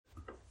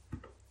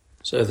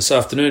So this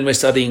afternoon we're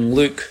studying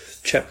Luke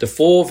chapter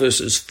 4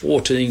 verses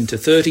 14 to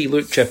 30.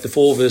 Luke chapter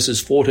 4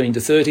 verses 14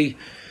 to 30.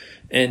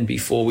 And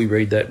before we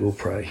read that, we'll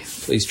pray.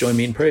 Please join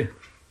me in prayer.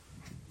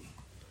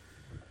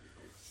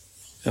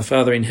 Our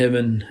Father in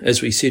heaven,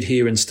 as we sit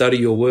here and study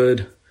your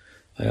word,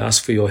 I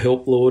ask for your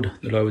help, Lord,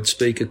 that I would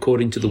speak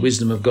according to the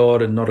wisdom of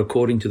God and not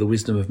according to the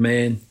wisdom of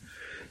man.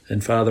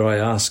 And Father, I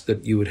ask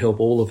that you would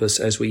help all of us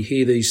as we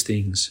hear these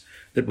things,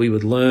 that we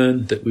would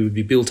learn, that we would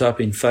be built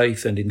up in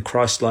faith and in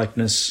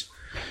Christ-likeness,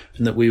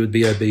 and that we would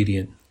be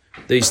obedient.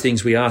 These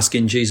things we ask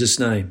in Jesus'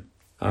 name.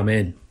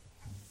 Amen.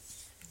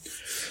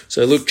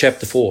 So Luke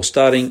chapter 4,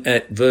 starting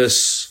at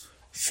verse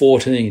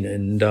 14.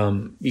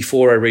 And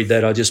before I read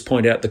that, I just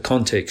point out the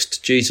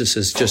context. Jesus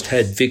has just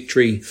had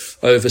victory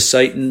over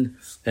Satan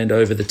and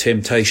over the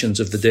temptations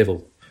of the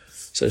devil.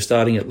 So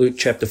starting at Luke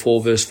chapter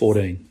 4, verse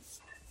 14.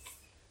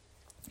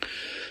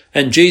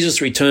 And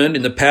Jesus returned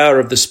in the power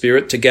of the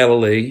Spirit to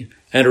Galilee,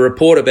 and a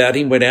report about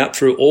him went out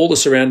through all the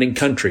surrounding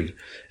country,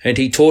 and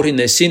he taught in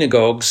their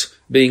synagogues,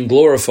 being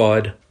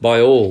glorified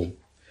by all.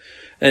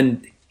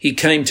 And he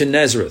came to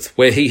Nazareth,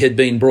 where he had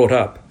been brought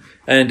up,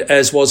 and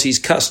as was his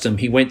custom,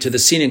 he went to the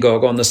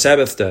synagogue on the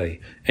Sabbath day,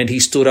 and he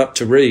stood up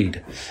to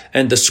read.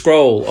 And the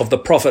scroll of the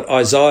prophet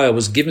Isaiah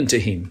was given to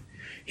him.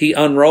 He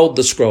unrolled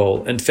the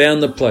scroll and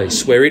found the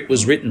place where it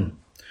was written,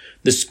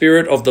 "The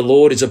Spirit of the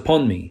Lord is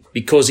upon me,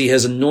 because he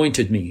has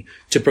anointed me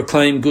to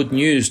proclaim good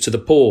news to the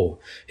poor.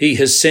 He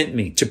has sent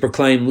me to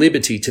proclaim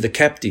liberty to the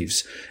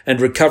captives and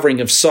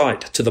recovering of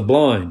sight to the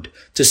blind,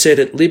 to set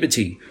at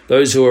liberty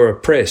those who are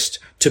oppressed,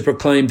 to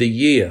proclaim the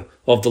year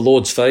of the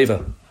Lord's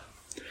favour."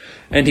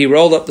 And he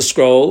rolled up the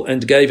scroll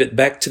and gave it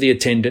back to the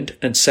attendant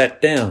and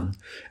sat down,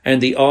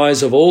 and the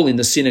eyes of all in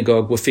the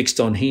synagogue were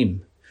fixed on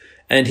him.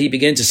 And he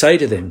began to say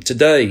to them,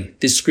 "Today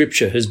this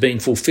scripture has been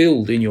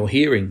fulfilled in your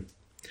hearing."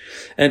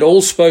 And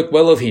all spoke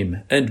well of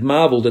him and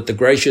marvelled at the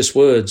gracious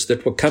words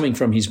that were coming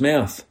from his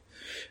mouth.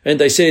 And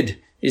they said,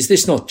 "Is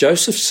this not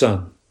Joseph's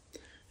son?"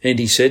 And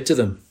he said to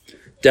them,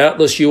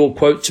 "Doubtless you will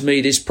quote to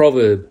me this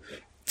proverb,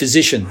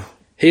 'Physician,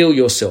 heal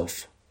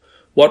yourself.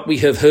 What we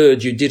have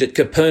heard you did at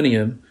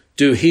Capernaum,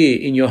 do here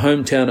in your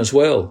hometown as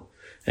well."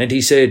 And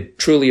he said,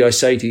 "Truly I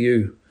say to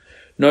you,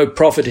 no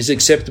prophet is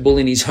acceptable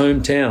in his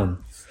hometown.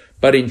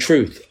 But in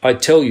truth, I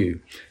tell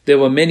you, there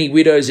were many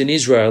widows in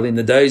Israel in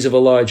the days of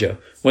Elijah,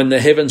 when the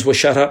heavens were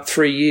shut up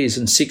 3 years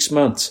and 6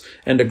 months,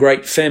 and a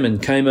great famine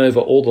came over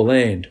all the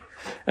land.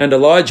 And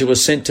Elijah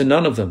was sent to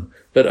none of them,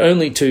 but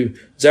only to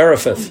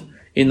Zarephath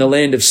in the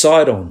land of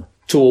Sidon,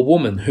 to a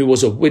woman who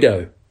was a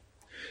widow.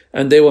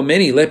 And there were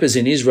many lepers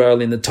in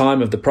Israel in the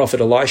time of the prophet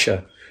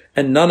Elisha,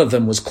 and none of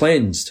them was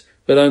cleansed,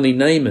 but only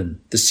Naaman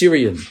the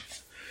Syrian.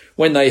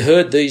 When they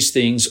heard these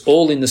things,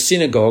 all in the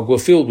synagogue were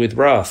filled with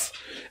wrath,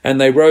 and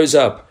they rose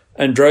up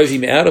and drove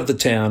him out of the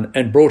town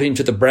and brought him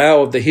to the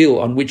brow of the hill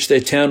on which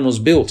their town was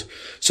built,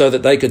 so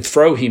that they could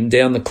throw him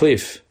down the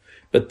cliff.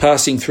 But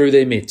passing through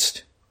their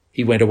midst,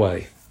 he went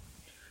away.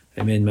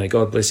 Amen. May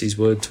God bless his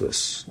word to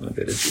us. I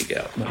better dig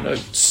out my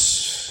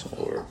notes,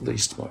 or at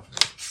least what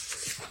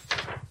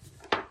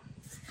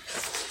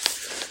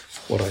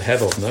I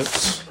have of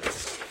notes.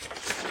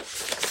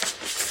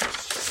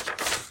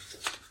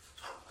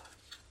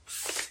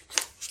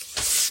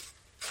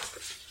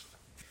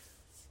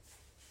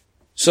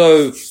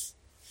 So,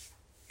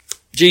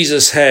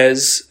 Jesus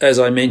has, as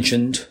I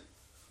mentioned,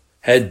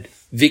 had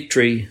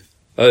victory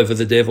over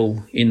the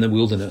devil in the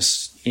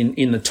wilderness.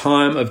 In the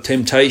time of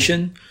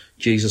temptation,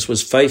 Jesus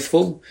was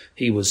faithful.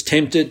 He was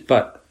tempted,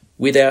 but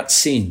without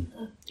sin.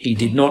 He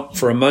did not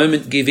for a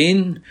moment give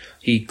in.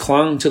 He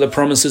clung to the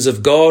promises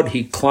of God.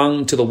 He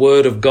clung to the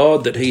word of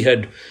God that he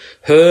had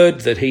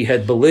heard, that he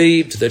had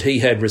believed, that he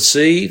had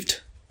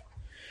received.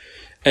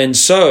 And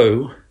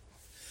so,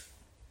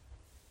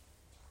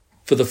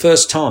 for the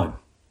first time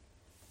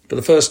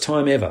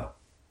ever,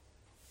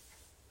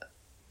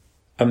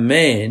 a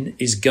man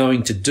is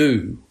going to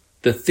do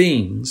the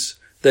things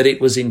that it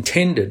was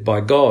intended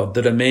by God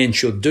that a man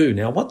should do.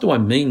 Now, what do I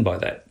mean by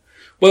that?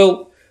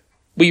 Well,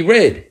 we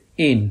read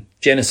in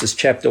Genesis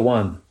chapter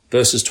 1,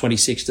 verses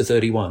 26 to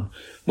 31.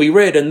 We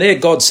read, and there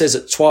God says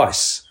it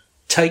twice,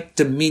 take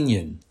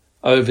dominion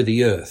over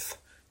the earth.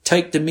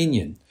 Take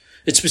dominion.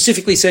 It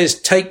specifically says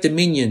take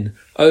dominion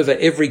over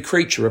every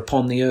creature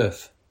upon the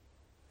earth.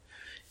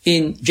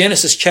 In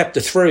Genesis chapter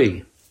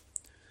 3,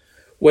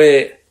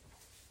 where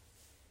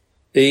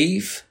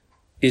Eve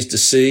is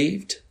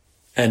deceived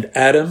and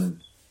Adam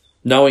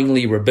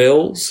knowingly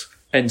rebels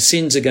and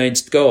sins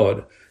against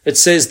God, it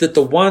says that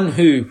the one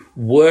who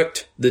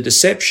worked the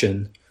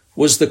deception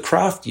was the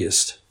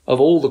craftiest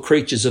of all the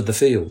creatures of the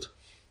field.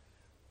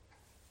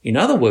 In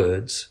other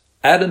words,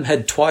 Adam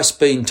had twice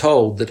been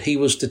told that he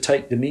was to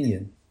take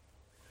dominion.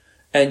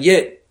 And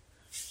yet,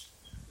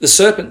 the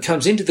serpent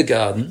comes into the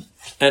garden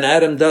and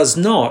Adam does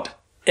not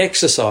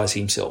exercise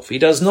himself. He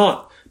does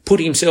not put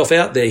himself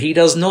out there. He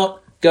does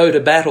not go to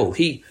battle.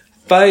 He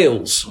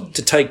fails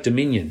to take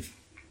dominion.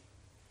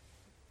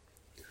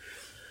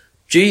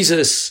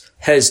 Jesus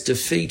has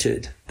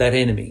defeated that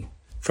enemy.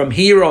 From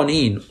here on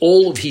in,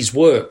 all of his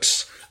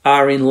works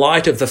are in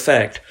light of the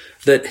fact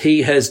that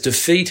he has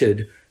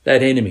defeated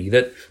that enemy,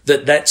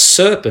 that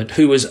serpent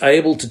who was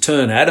able to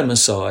turn Adam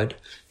aside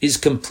is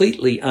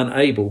completely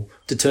unable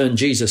to turn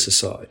Jesus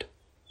aside.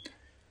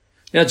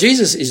 Now,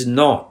 Jesus is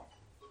not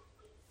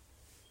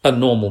a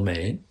normal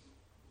man,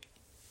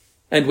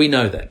 and we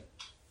know that.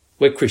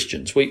 We're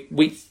Christians. We've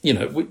heard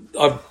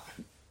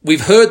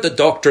the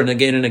doctrine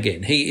again and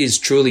again. He is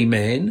truly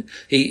man.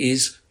 He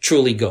is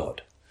truly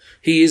God.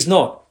 He is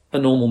not a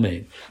normal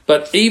man.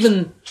 But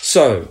even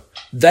so,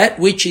 that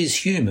which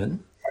is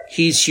human,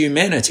 his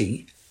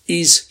humanity,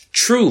 is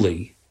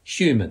truly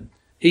human.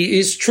 He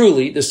is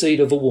truly the seed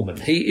of a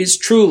woman. He is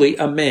truly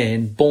a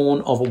man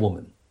born of a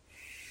woman.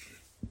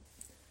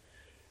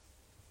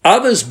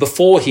 Others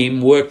before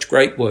him worked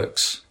great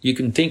works. You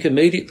can think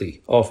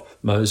immediately of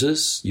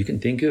Moses. You can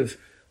think of,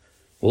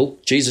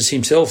 Jesus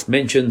himself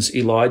mentions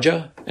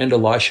Elijah and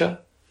Elisha.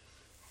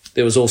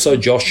 There was also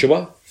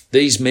Joshua.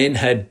 These men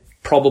had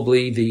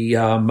probably the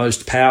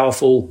most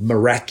powerful,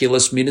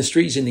 miraculous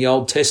ministries in the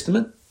Old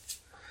Testament.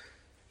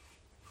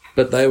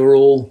 But they were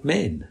all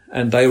men,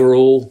 and they were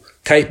all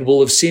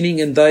capable of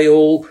sinning, and they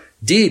all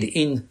did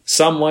in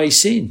some way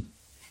sin.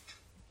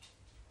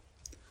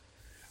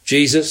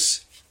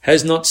 Jesus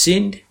has not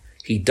sinned.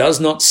 He does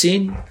not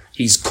sin.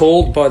 He's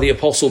called by the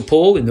Apostle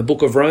Paul in the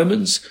book of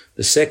Romans,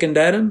 the second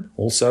Adam,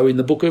 also in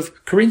the book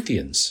of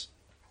Corinthians,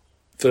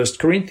 1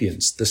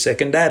 Corinthians, the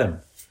second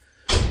Adam.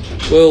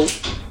 Well,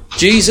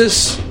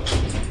 Jesus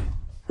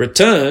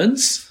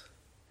returns.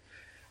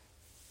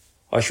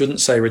 I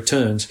shouldn't say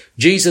returns.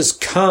 Jesus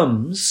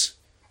comes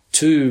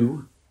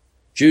to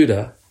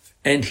Judah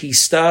and he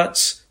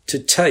starts to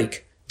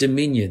take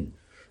dominion.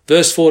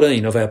 Verse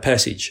 14 of our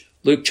passage,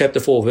 Luke chapter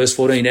 4, verse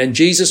 14. And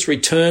Jesus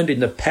returned in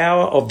the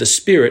power of the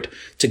Spirit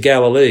to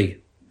Galilee.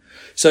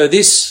 So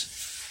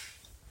this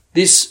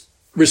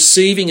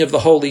receiving of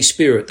the Holy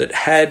Spirit that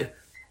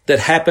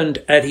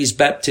happened at his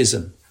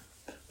baptism,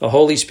 the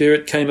Holy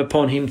Spirit came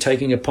upon him,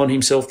 taking upon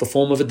himself the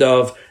form of a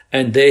dove,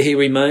 and there he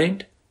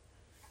remained.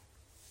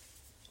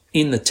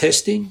 In the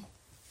testing,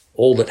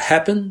 all that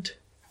happened,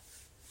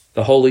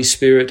 the Holy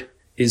Spirit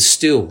is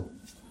still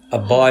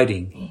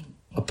abiding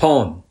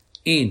upon,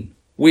 in,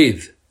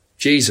 with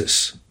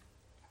Jesus.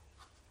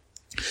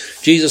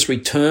 Jesus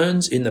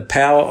returns in the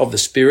power of the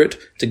Spirit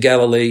to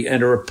Galilee,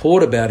 and a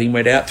report about him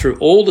went out through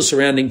all the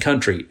surrounding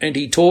country, and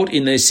he taught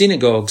in their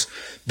synagogues,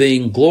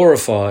 being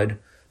glorified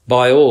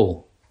by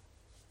all.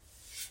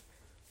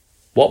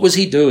 What was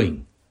he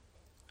doing?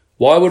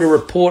 Why would a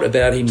report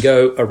about him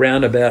go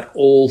around about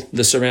all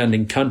the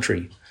surrounding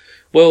country?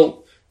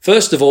 Well,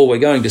 first of all, we're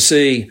going to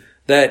see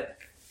that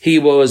he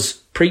was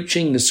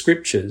preaching the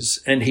scriptures,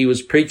 and he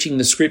was preaching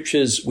the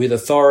scriptures with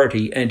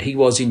authority, and he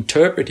was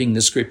interpreting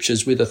the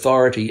scriptures with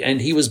authority,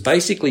 and he was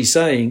basically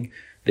saying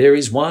there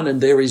is one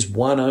and there is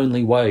one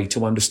only way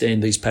to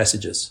understand these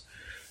passages.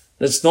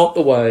 That's not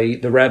the way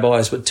the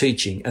rabbis were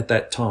teaching at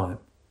that time.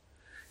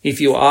 If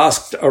you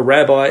asked a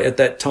rabbi at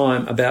that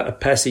time about a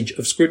passage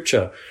of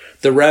scripture,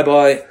 the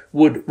rabbi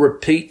would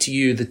repeat to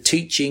you the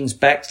teachings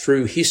back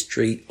through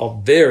history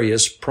of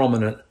various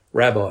prominent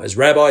rabbis.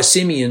 Rabbi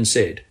Simeon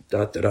said,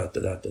 da da da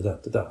da da da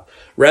da da.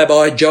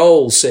 Rabbi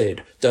Joel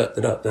said, da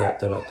da da da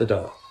da da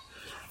da.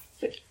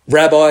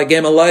 Rabbi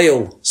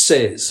Gamaliel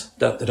says,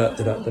 da da da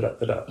da da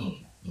da da.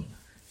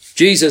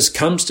 Jesus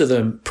comes to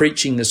them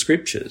preaching the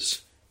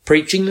scriptures,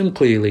 preaching them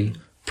clearly,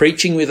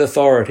 preaching with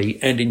authority,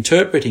 and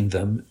interpreting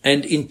them,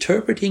 and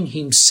interpreting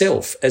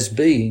himself as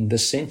being the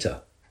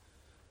centre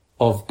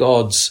of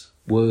God's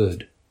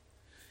word.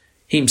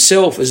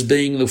 Himself as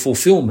being the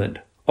fulfillment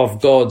of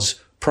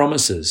God's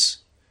promises.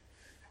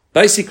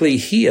 Basically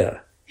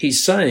here,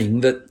 he's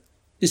saying that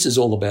this is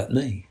all about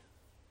me.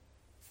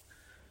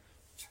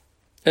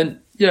 And,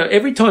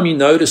 every time you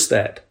notice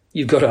that,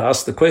 you've got to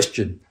ask the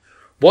question,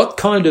 what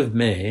kind of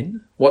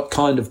man, what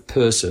kind of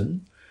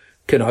person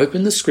can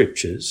open the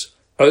scriptures,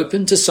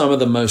 open to some of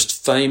the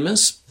most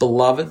famous,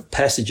 beloved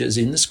passages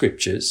in the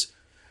scriptures,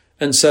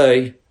 and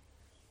say,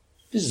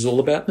 this is all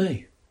about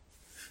me.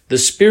 The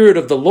Spirit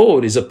of the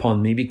Lord is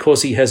upon me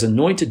because he has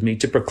anointed me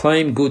to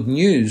proclaim good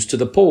news to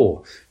the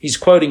poor. He's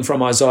quoting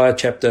from Isaiah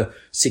chapter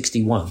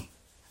 61.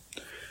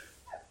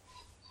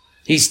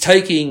 He's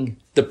taking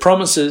the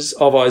promises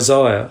of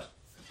Isaiah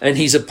and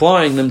he's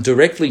applying them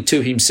directly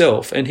to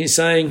himself, and he's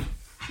saying,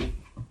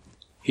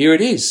 here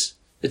it is.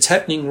 It's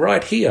happening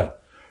right here,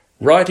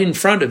 right in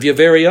front of your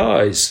very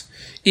eyes.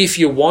 If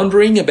you're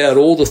wondering about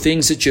all the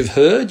things that you've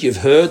heard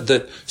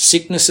that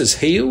sickness is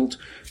healed.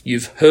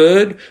 You've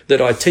heard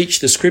that I teach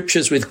the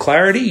scriptures with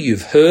clarity.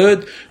 You've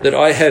heard that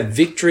I have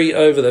victory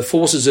over the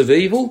forces of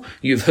evil.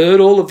 You've heard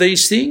all of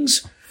these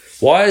things.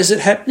 Why is it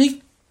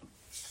happening?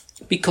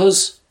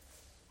 Because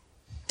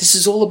this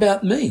is all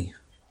about me.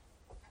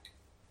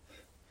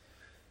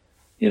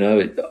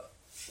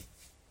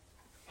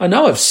 I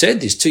know I've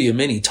said this to you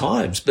many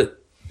times,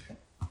 but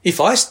if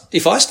I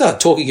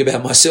start talking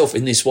about myself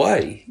in this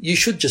way, you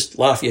should just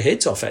laugh your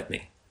heads off at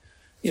me.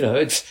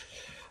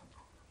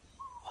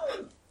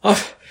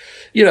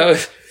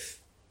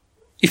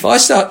 If I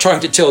start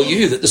trying to tell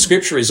you that the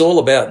scripture is all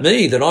about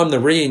me, that I'm the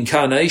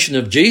reincarnation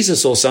of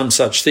Jesus or some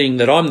such thing,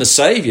 that I'm the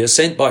saviour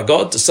sent by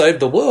God to save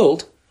the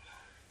world,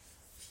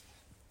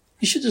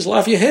 you should just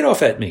laugh your head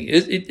off at me.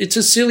 It's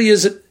as silly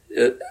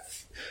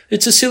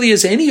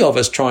as any of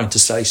us trying to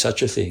say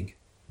such a thing.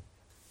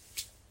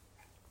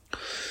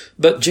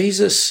 But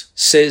Jesus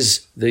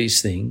says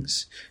these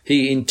things.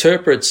 He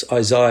interprets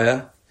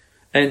Isaiah,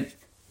 and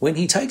when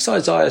he takes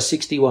Isaiah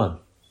 61,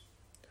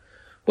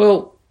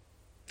 well,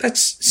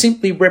 that's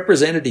simply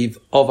representative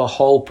of a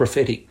whole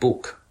prophetic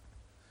book.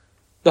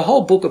 The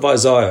whole book of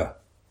Isaiah,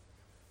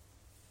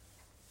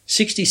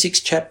 66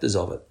 chapters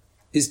of it,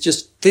 is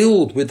just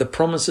filled with the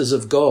promises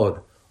of God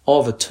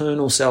of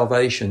eternal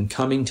salvation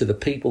coming to the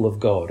people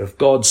of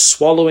God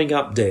swallowing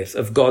up death,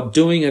 of God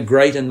doing a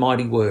great and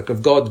mighty work,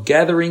 of God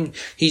gathering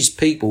his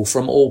people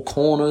from all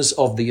corners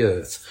of the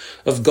earth,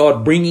 of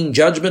God bringing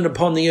judgment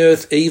upon the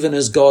earth even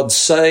as God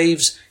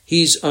saves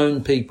his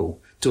own people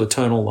to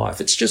eternal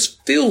life. It's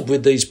just filled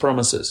with these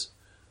promises.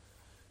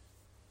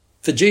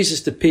 For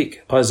Jesus to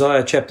pick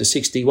Isaiah chapter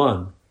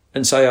 61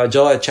 and say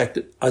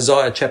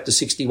Isaiah chapter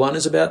 61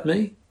 is about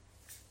me,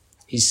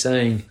 he's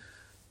saying,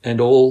 and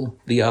all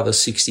the other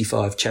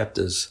 65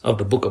 chapters of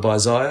the book of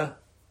Isaiah,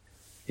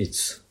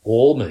 it's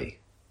all me.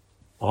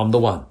 I'm the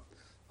one.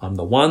 I'm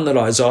the one that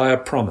Isaiah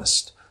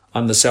promised.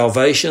 I'm the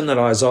salvation that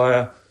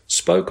Isaiah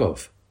spoke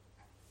of.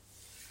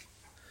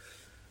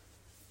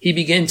 He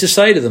began to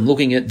say to them,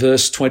 looking at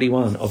verse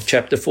 21 of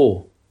chapter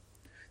 4,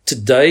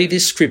 "Today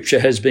this scripture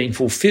has been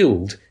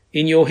fulfilled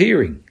in your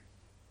hearing."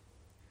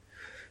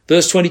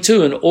 Verse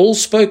 22, "And all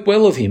spoke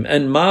well of him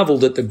and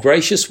marvelled at the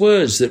gracious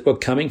words that were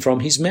coming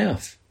from his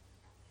mouth."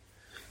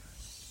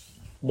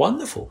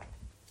 Wonderful.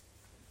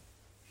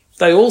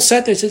 They all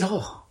sat there and said,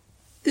 "Oh,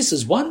 this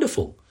is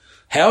wonderful.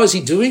 How is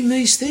he doing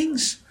these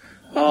things?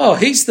 Oh,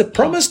 he's the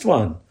promised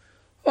one.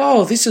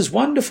 Oh, this is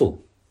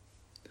wonderful."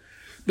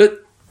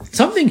 But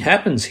something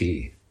happens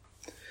here.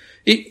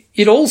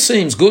 It all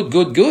seems good,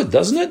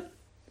 doesn't it?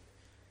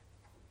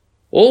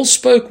 All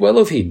spoke well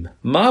of him,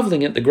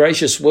 marvelling at the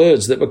gracious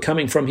words that were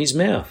coming from his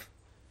mouth.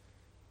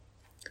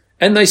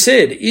 And they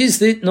said, Is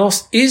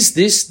not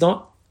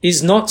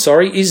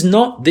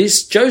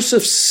this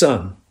Joseph's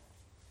son?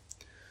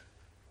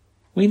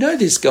 We know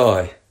this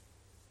guy.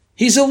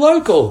 He's a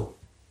local.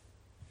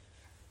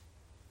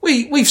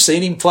 We've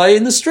seen him play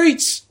in the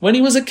streets when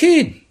he was a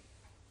kid.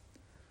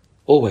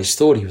 Always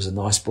thought he was a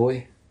nice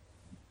boy.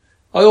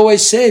 I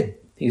always said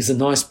he was a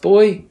nice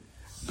boy.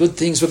 Good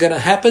things were going to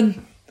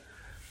happen.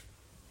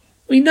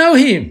 We know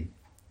him.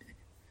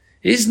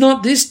 Is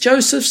not this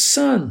Joseph's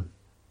son?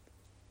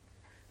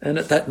 And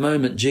at that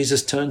moment,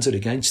 Jesus turns it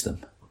against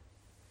them.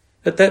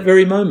 At that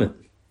very moment.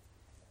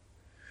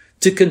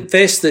 To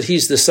confess that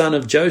he's the son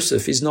of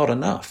Joseph is not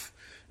enough.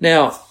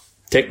 Now,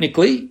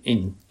 technically,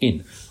 in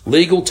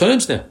legal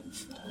terms now,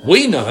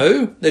 we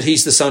know that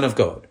he's the Son of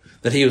God,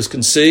 that he was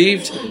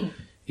conceived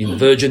in the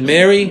Virgin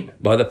Mary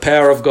by the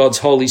power of God's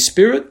Holy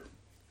Spirit,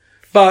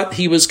 but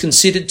he was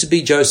considered to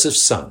be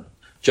Joseph's son.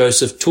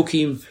 Joseph took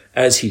him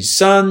as his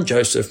son.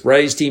 Joseph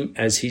raised him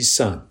as his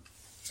son.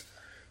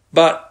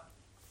 But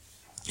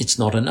it's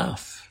not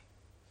enough.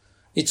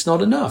 It's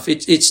not enough.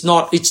 It's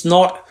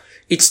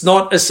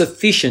not a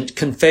sufficient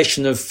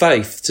confession of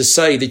faith to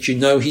say that you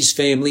know his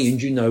family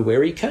and you know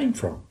where he came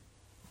from.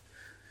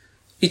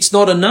 It's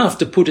not enough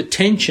to put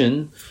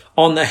attention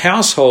on the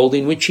household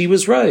in which he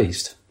was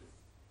raised.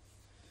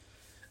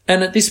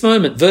 And at this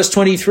moment, verse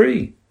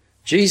 23,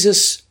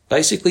 Jesus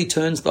basically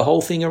turns the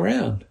whole thing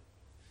around.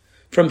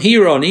 From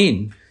here on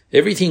in,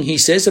 everything he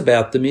says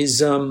about them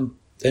is, and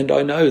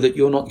I know that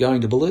you're not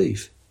going to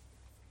believe.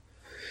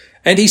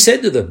 And he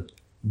said to them,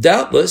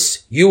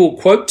 "Doubtless you will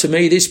quote to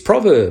me this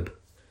proverb,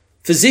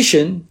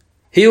 'Physician,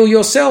 heal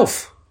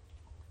yourself.'"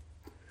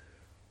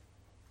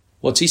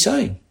 What's he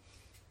saying?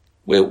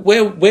 Where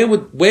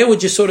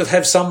would you sort of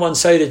have someone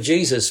say to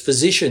Jesus,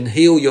 "Physician,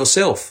 heal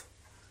yourself"?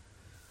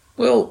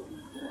 Well,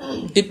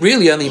 it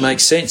really only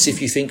makes sense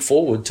if you think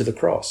forward to the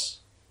cross.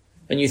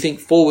 And you think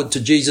forward to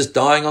Jesus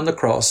dying on the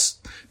cross.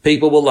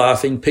 People were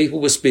laughing,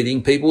 people were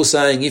spitting, people were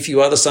saying, "If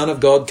you are the Son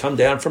of God, come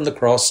down from the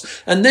cross,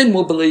 and then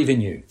we'll believe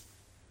in you."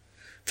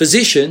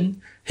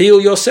 Physician, heal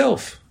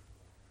yourself.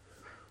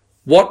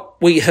 What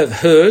we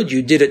have heard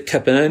you did at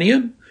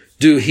Capernaum,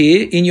 do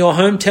here in your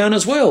hometown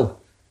as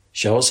well.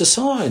 Show us a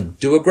sign.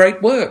 Do a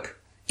great work.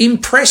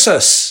 Impress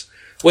us.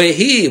 We're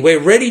here. We're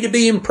ready to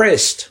be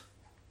impressed.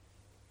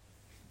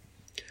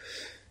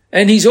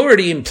 And he's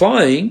already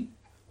implying,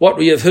 what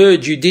we have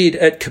heard you did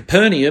at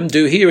Capernaum,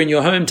 do here in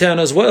your hometown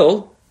as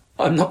well.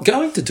 I'm not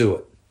going to do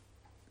it.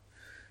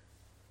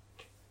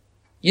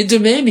 You're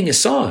demanding a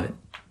sign.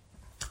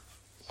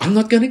 I'm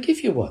not going to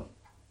give you one.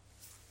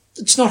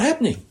 It's not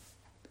happening.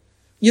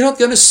 You're not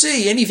going to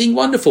see anything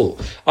wonderful.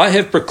 I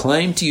have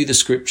proclaimed to you the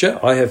scripture.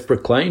 I have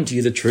proclaimed to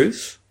you the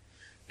truth.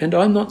 And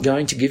I'm not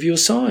going to give you a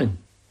sign.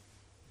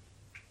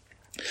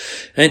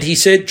 And he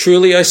said,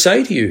 "Truly I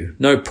say to you,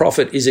 no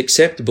prophet is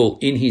acceptable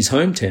in his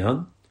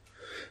hometown.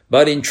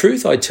 But in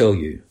truth I tell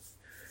you,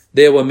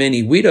 There were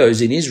many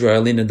widows in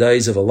Israel in the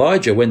days of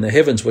Elijah, when the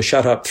heavens were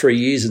shut up 3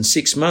 years and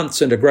 6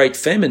 months, and a great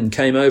famine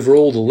came over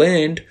all the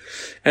land.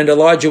 And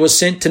Elijah was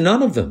sent to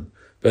none of them,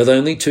 but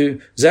only to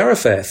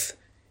Zarephath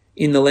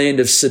in the land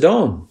of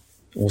Sidon,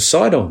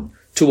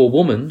 to a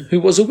woman who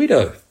was a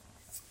widow.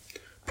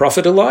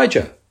 Prophet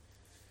Elijah.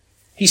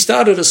 He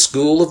started a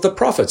school of the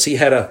prophets. He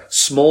had a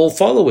small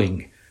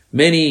following.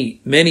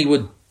 Many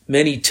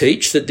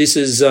teach that this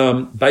is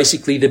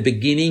basically the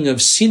beginning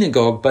of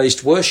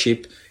synagogue-based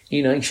worship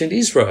in ancient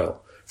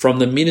Israel, from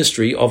the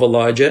ministry of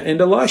Elijah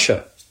and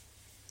Elisha.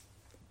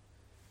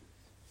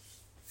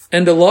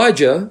 And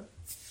Elijah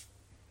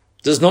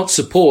does not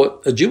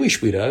support a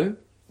Jewish widow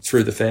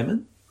through the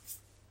famine.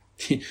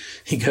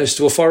 He goes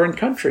to a foreign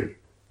country,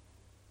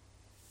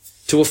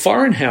 to a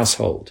foreign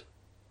household,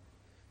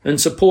 and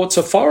supports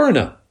a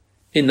foreigner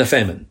in the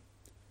famine,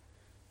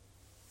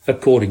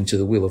 according to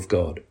the will of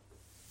God.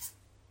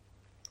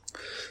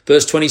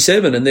 Verse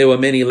 27, and there were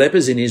many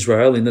lepers in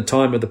Israel in the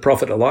time of the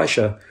prophet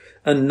Elisha,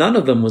 and none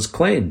of them was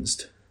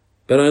cleansed,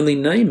 but only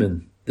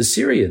Naaman, the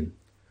Syrian.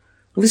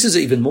 Well, this is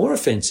even more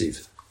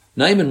offensive.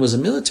 Naaman was a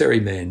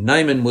military man.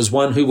 Naaman was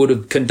one who would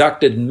have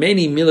conducted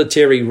many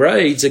military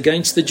raids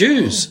against the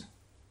Jews.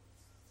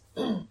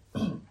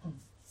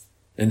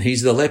 And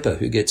he's the leper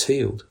who gets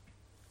healed.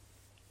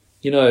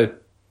 You know,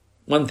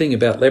 one thing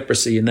about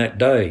leprosy in that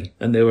day,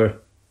 and there were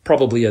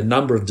probably a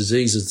number of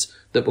diseases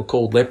that were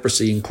called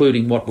leprosy,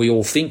 including what we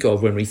all think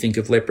of when we think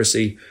of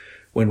leprosy,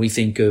 when we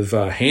think of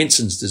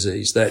Hansen's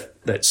disease,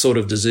 that sort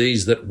of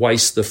disease that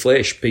wastes the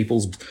flesh.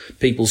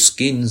 People's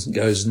skin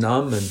goes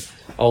numb, and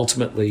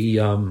ultimately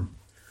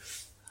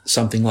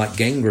something like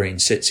gangrene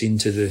sets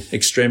into the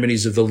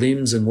extremities of the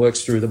limbs and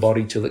works through the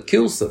body till it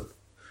kills them.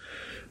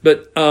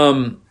 But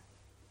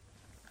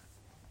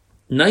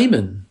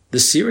Naaman, the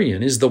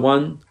Syrian, is the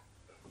one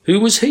who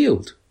was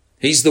healed.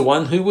 He's the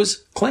one who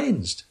was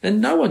cleansed,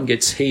 and no one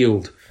gets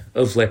healed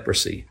of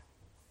leprosy.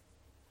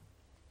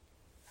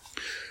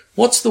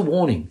 What's the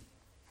warning?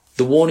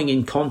 The warning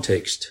in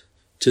context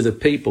to the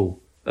people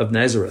of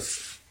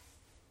Nazareth.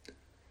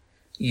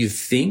 You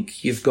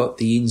think you've got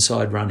the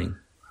inside running.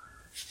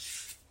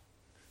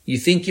 You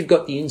think you've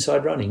got the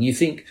inside running. You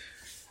think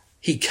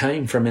he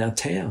came from our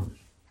town.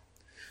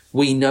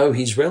 We know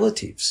his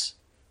relatives.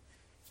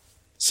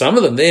 Some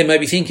of them there may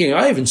be thinking,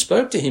 I even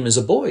spoke to him as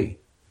a boy.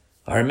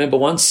 I remember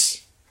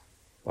once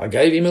I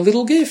gave him a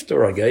little gift,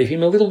 or I gave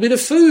him a little bit of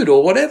food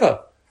or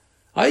whatever.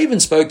 I even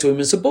spoke to him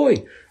as a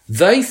boy.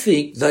 They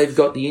think they've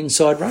got the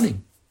inside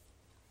running.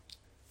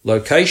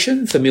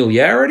 Location,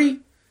 familiarity,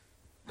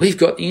 we've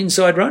got the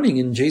inside running.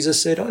 And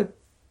Jesus said, I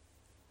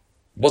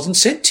wasn't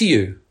sent to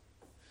you.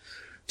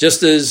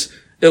 Just as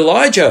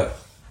Elijah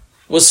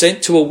was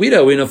sent to a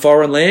widow in a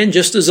foreign land,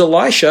 just as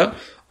Elisha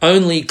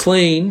only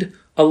cleaned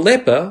a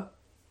leper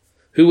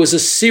who was a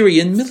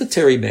Syrian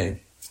military man.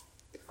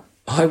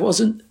 I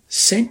wasn't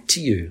sent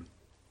to you.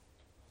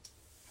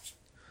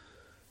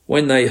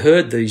 When they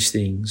heard these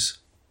things,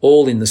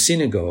 all in the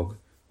synagogue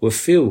were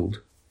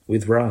filled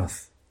with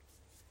wrath.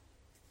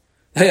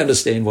 They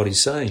understand what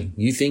he's saying.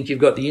 You think you've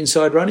got the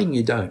inside running?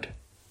 You don't.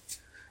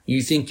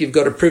 You think you've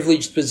got a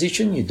privileged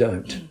position? You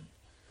don't.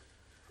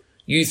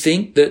 You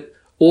think that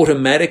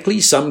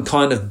automatically some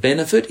kind of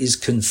benefit is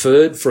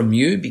conferred from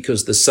you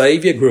because the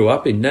Saviour grew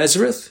up in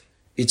Nazareth?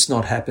 It's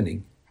not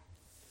happening.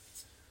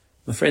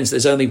 My friends,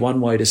 there's only one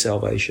way to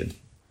salvation.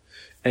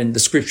 And the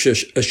scripture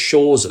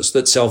assures us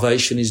that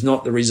salvation is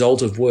not the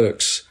result of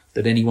works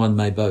that anyone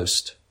may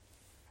boast.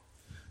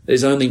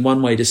 There's only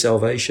one way to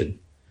salvation.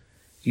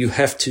 You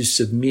have to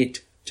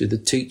submit to the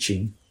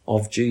teaching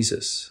of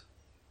Jesus.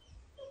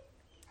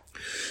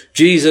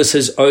 Jesus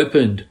has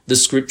opened the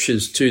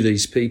scriptures to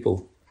these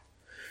people.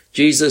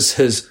 Jesus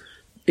has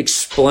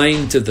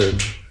explained to them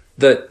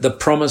that the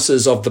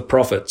promises of the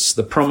prophets,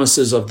 the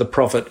promises of the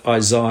prophet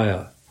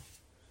Isaiah,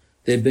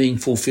 they're being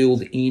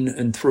fulfilled in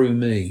and through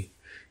me.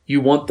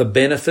 You want the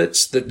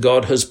benefits that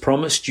God has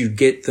promised, you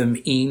get them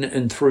in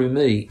and through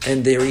me.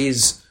 And there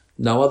is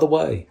no other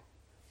way.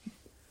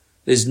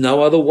 There's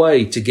no other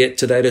way to get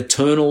to that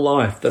eternal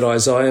life that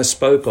Isaiah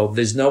spoke of.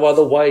 There's no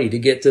other way to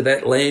get to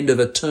that land of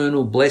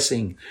eternal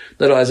blessing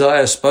that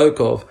Isaiah spoke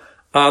of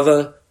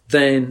other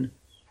than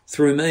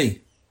through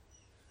me.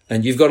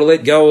 And you've got to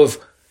let go of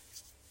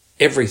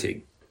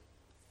everything.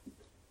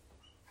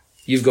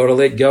 You've got to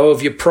let go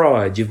of your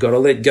pride. You've got to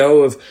let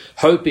go of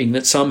hoping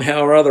that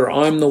somehow or other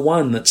I'm the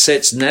one that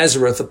sets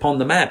Nazareth upon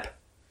the map.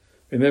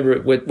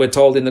 Remember, we're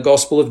told in the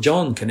Gospel of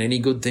John, can any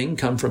good thing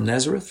come from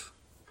Nazareth?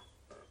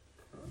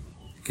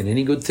 Can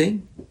any good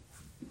thing?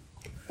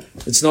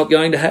 It's not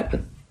going to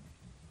happen.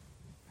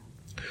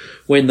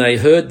 When they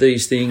heard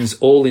these things,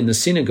 all in the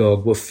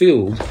synagogue were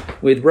filled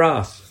with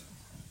wrath.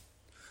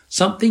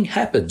 Something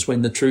happens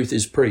when the truth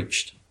is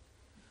preached.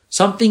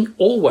 Something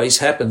always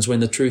happens when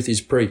the truth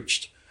is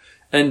preached.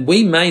 And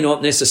we may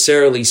not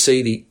necessarily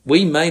see this.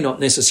 We may not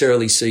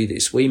necessarily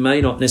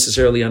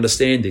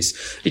understand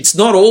this. It's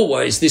not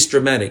always this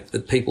dramatic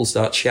that people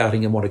start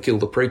shouting and want to kill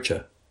the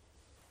preacher.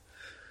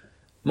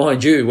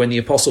 Mind you, when the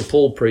Apostle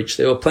Paul preached,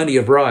 there were plenty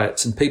of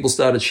riots and people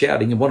started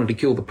shouting and wanted to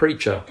kill the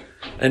preacher.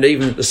 And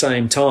even at the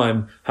same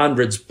time,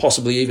 hundreds,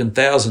 possibly even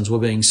thousands were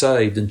being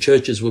saved and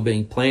churches were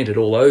being planted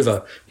all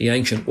over the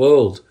ancient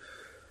world.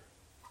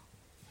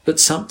 But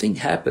something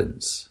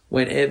happens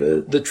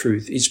whenever the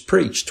truth is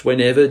preached,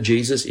 whenever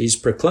Jesus is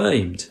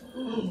proclaimed.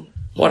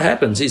 What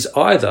happens is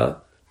either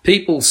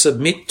people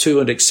submit to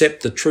and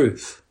accept the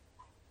truth.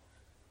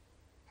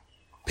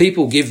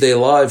 People give their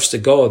lives to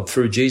God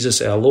through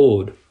Jesus our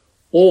Lord,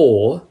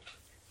 or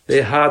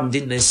they're hardened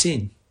in their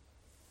sin.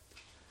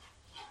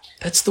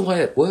 That's the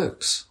way it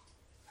works.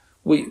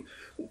 Have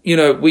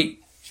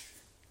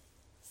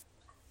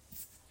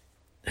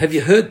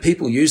you heard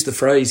people use the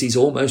phrase, he's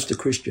almost a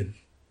Christian?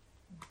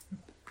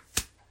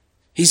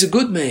 He's a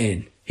good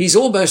man. He's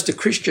almost a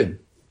Christian.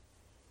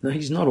 No,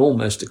 he's not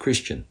almost a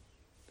Christian.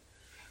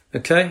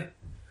 Okay?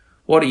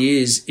 What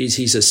he is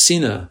he's a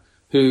sinner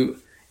who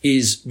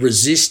is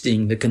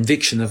resisting the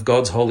conviction of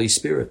God's Holy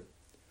Spirit.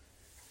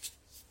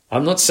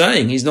 I'm not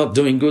saying he's not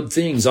doing good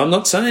things. I'm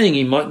not saying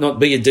he might not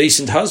be a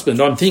decent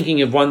husband. I'm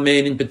thinking of one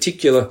man in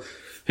particular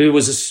who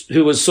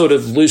was sort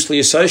of loosely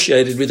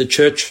associated with a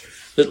church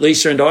that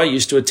Lisa and I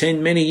used to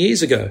attend many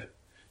years ago.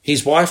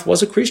 His wife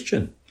was a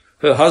Christian.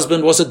 Her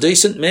husband was a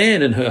decent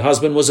man, and her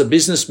husband was a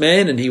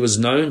businessman, and he was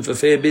known for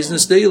fair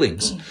business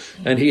dealings,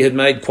 and he had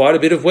made quite a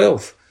bit of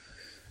wealth.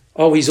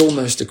 Oh, he's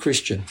almost a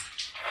Christian.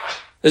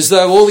 As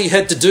though all he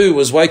had to do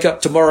was wake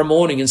up tomorrow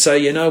morning and say,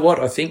 you know what,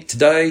 I think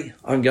today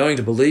I'm going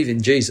to believe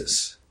in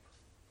Jesus.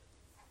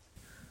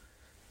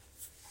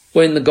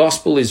 When the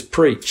gospel is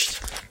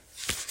preached,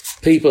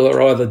 people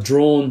are either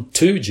drawn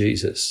to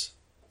Jesus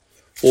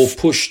or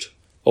pushed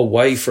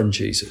away from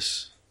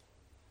Jesus.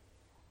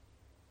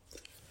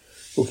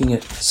 Looking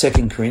at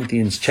 2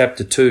 Corinthians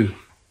chapter 2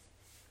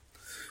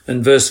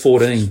 and verse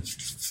 14.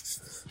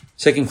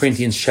 2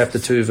 Corinthians chapter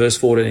 2, verse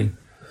 14.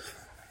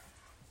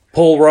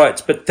 Paul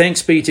writes, "But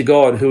thanks be to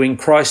God, who in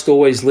Christ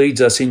always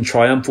leads us in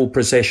triumphal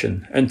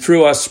procession, and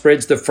through us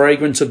spreads the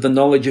fragrance of the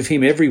knowledge of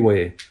him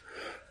everywhere.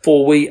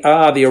 For we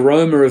are the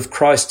aroma of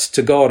Christ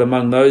to God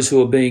among those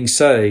who are being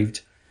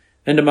saved,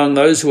 and among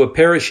those who are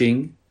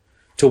perishing,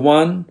 to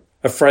one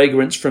a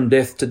fragrance from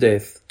death to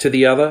death, to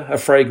the other a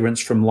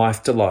fragrance from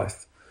life to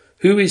life.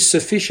 Who is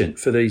sufficient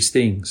for these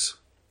things?"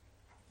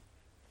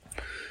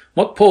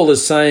 What Paul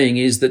is saying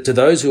is that to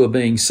those who are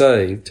being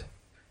saved,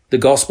 the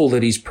gospel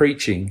that he's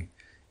preaching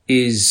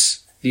is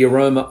the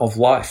aroma of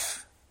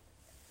life.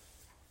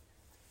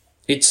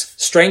 It's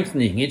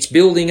strengthening, it's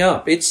building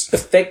up, it's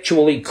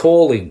effectually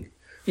calling.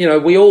 You know,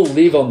 we all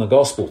live on the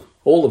gospel.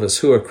 All of us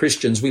who are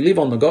Christians, we live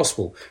on the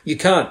gospel. You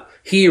can't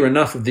hear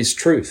enough of this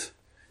truth.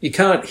 You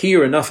can't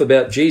hear enough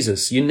about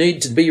Jesus. You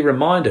need to be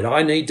reminded.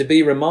 I need to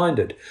be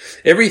reminded.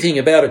 Everything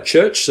about a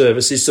church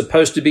service is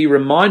supposed to be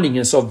reminding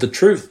us of the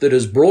truth that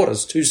has brought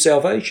us to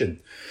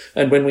salvation.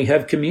 And when we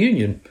have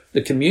communion,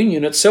 the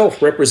communion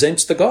itself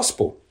represents the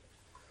gospel.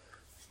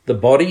 The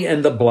body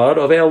and the blood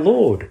of our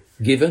Lord,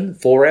 given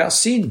for our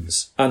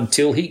sins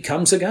until he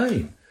comes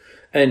again.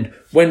 And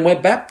when we're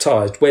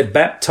baptized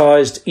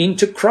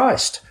into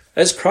Christ,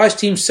 as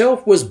Christ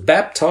himself was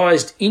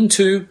baptized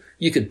into,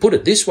 you could put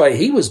it this way,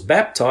 he was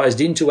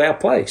baptized into our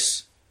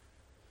place.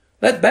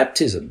 That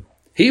baptism,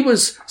 he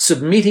was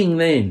submitting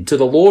then to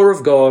the law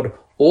of God,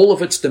 all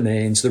of its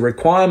demands, the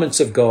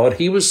requirements of God.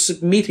 He was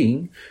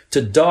submitting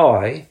to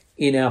die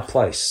in our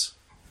place.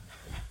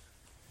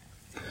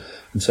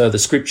 And so the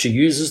scripture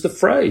uses the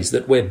phrase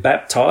that we're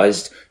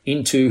baptized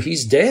into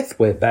his death,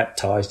 we're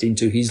baptized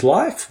into his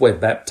life, we're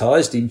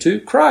baptized into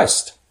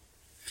Christ.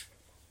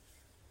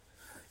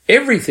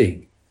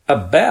 Everything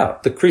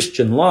about the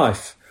Christian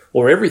life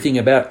or everything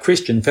about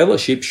Christian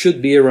fellowship should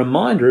be a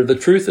reminder of the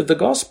truth of the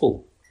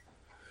gospel,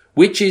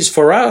 which is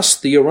for us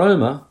the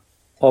aroma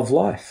of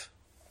life.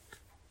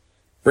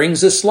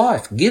 Brings us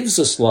life, gives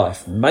us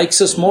life, makes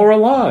us more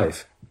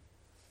alive.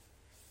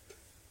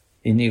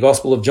 In the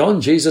Gospel of John,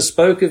 Jesus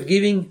spoke of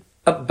giving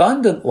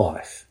abundant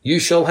life. You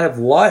shall have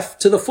life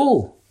to the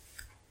full.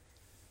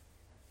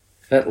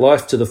 That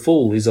life to the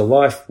full is a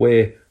life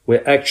where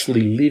we're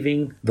actually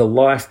living the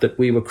life that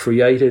we were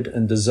created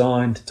and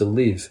designed to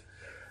live.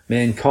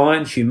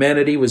 Mankind,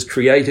 humanity, was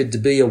created to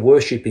be a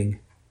worshipping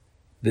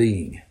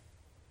being.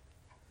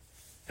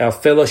 Our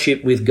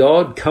fellowship with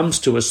God comes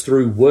to us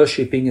through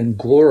worshipping and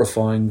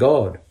glorifying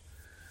God.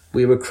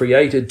 We were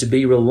created to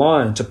be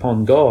reliant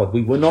upon God.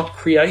 We were not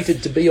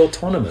created to be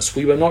autonomous.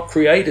 We were not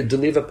created to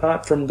live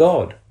apart from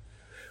God.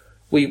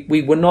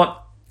 We were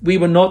not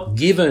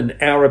given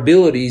our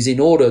abilities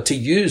in order to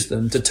use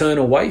them to turn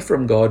away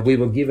from God. We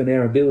were given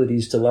our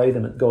abilities to lay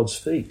them at God's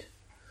feet,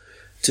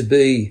 to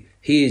be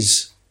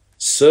his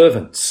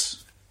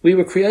servants. We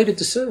were created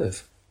to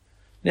serve.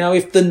 Now,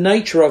 if the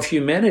nature of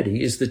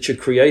humanity is that you're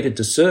created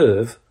to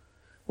serve,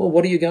 well,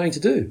 what are you going to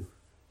do?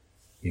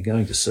 You're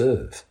going to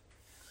serve.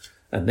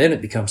 And then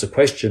it becomes a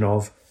question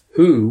of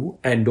who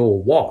and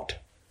or what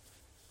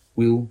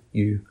will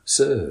you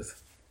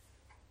serve?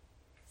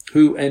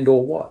 Who and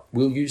or what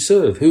will you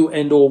serve? Who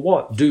and or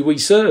what do we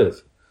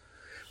serve?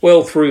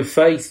 Well, through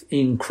faith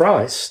in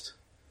Christ,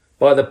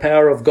 by the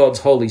power of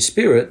God's Holy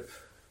Spirit,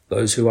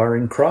 those who are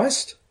in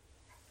Christ,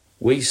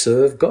 we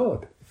serve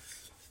God.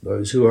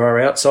 Those who are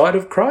outside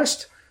of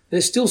Christ, they're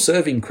still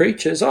serving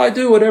creatures. I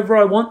do whatever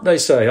I want, they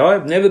say.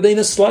 I've never been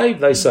a slave,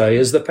 they say,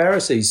 as the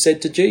Pharisees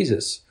said to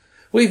Jesus.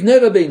 We've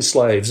never been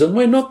slaves, and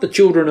we're not the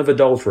children of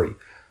adultery.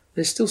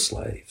 They're still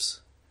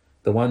slaves.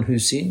 The one who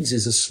sins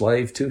is a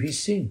slave to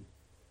his sin.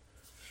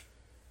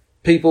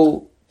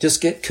 People just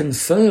get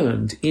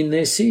confirmed in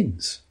their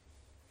sins.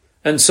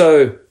 And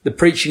so the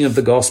preaching of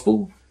the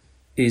gospel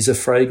is a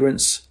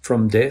fragrance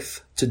from death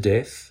to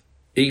death,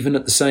 even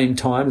at the same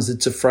time as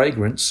it's a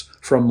fragrance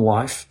from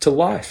life to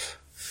life.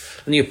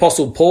 And the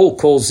Apostle Paul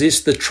calls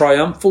this the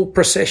triumphal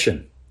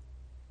procession.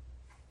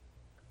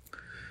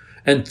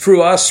 And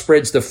through us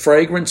spreads the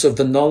fragrance of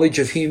the knowledge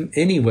of him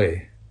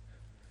anywhere.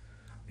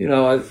 You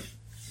know,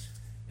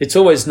 it's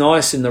always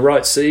nice in the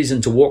right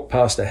season to walk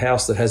past a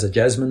house that has a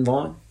jasmine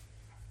vine.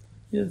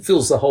 It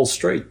fills the whole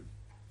street.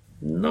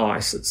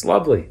 Nice, it's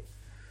lovely.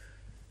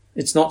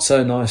 It's not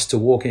so nice to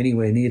walk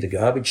anywhere near the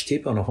garbage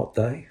tip on a hot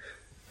day.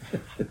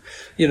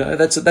 You know,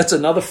 that's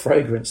another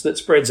fragrance that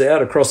spreads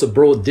out across a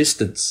broad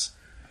distance.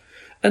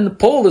 And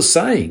Paul is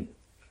saying,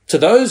 to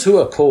those who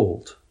are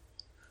called,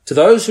 to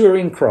those who are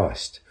in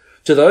Christ,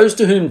 to those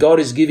to whom God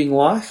is giving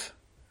life,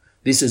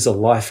 this is a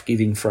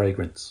life-giving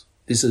fragrance.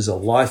 This is a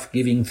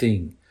life-giving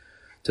thing.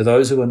 To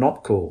those who are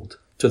not called,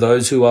 to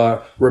those who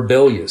are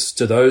rebellious,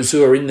 to those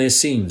who are in their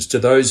sins, to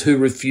those who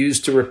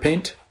refuse to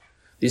repent,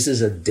 this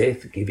is a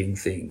death-giving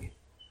thing.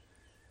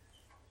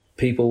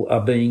 People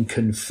are being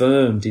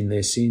confirmed in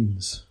their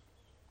sins.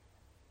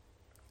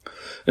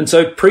 And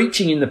so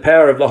preaching in the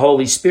power of the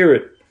Holy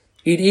Spirit,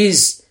 it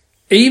is,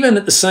 even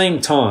at the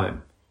same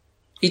time,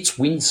 it's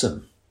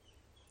winsome.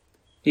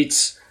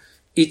 It's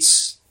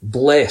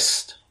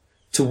blessed.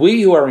 To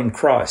we who are in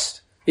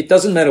Christ, it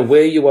doesn't matter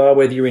where you are,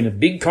 whether you're in a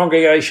big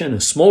congregation, a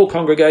small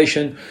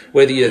congregation,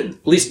 whether you're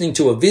listening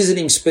to a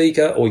visiting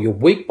speaker or your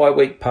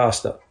week-by-week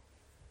pastor.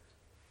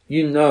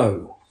 You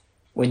know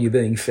when you're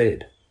being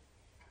fed.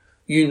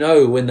 You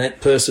know when that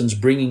person's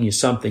bringing you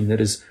something that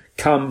has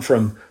come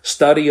from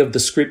study of the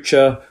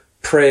scripture,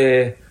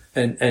 prayer,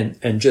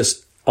 and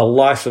just a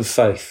life of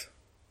faith.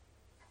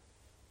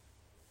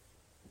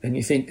 And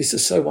you think, this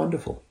is so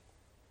wonderful.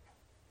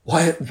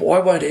 Why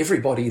won't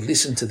everybody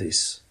listen to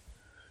this?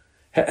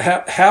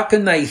 How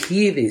can they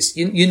hear this?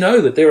 You know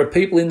that there are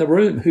people in the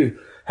room who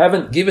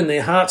haven't given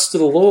their hearts to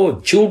the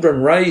Lord,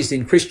 children raised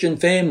in Christian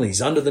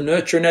families under the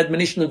nurture and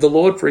admonition of the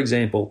Lord, for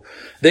example,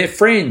 their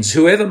friends,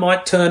 whoever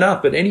might turn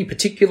up at any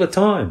particular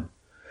time.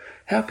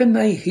 How can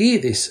they hear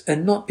this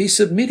and not be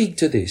submitting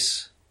to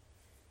this?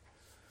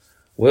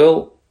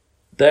 Well,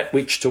 that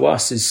which to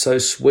us is so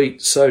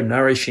sweet, so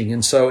nourishing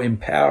and so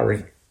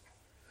empowering,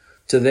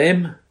 to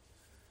them,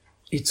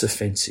 it's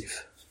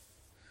offensive.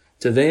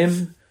 To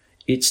them,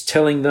 it's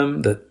telling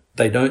them that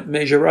they don't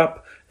measure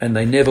up and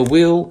they never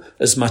will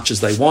as much as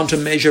they want to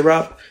measure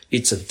up.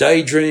 It's a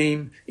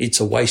daydream.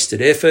 It's a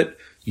wasted effort.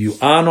 You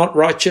are not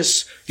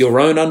righteous. Your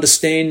own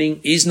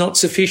understanding is not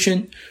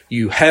sufficient.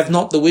 You have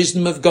not the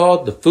wisdom of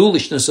God. The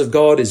foolishness of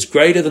God is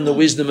greater than the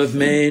wisdom of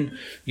man.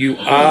 You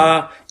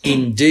are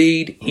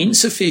indeed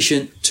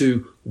insufficient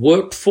to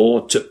work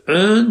for, to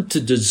earn, to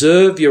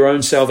deserve your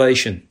own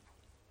salvation.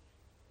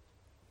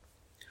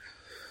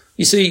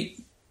 You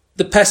see,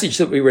 the passage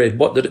that we read,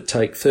 what did it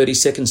take? 30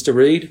 seconds to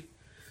read?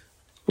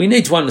 We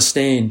need to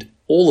understand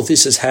all of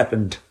this has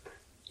happened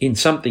in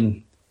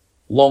something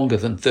longer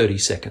than 30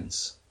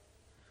 seconds.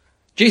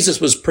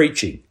 Jesus was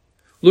preaching.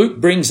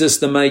 Luke brings us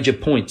the major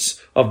points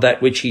of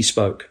that which he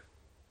spoke.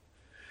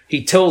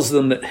 He tells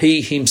them that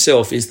he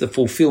himself is the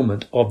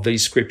fulfillment of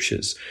these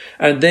scriptures.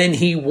 And then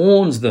he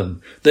warns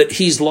them that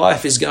his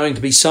life is going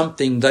to be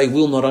something they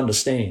will not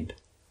understand.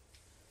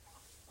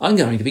 I'm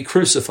going to be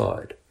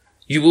crucified.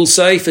 You will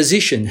say,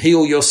 physician,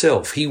 heal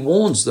yourself. He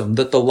warns them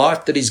that the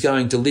life that he's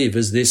going to live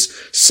as this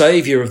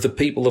saviour of the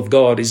people of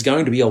God is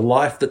going to be a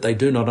life that they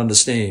do not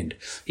understand.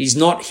 He's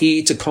not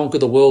here to conquer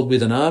the world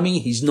with an army.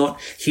 He's not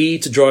here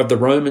to drive the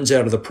Romans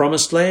out of the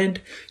promised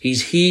land.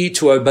 He's here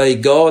to obey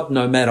God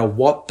no matter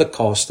what the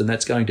cost, and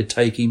that's going to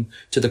take him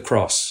to the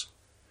cross.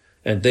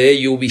 And there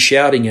you'll be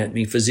shouting at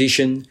me,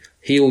 physician,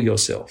 heal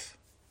yourself.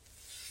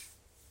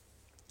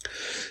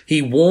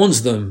 He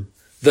warns them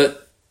that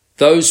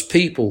those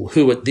people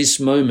who at this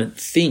moment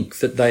think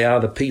that they are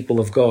the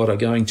people of God are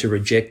going to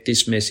reject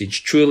this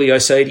message. Truly, I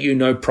say to you,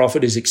 no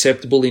prophet is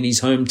acceptable in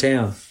his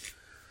hometown.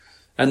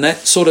 And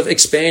that sort of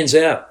expands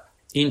out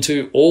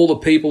into all the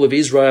people of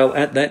Israel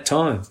at that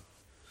time.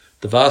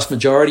 The vast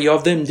majority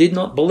of them did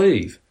not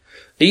believe.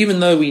 Even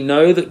though we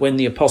know that when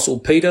the Apostle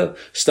Peter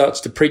starts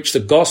to preach the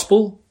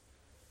gospel,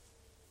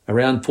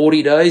 around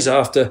 40 days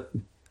after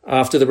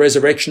the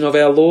resurrection of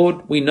our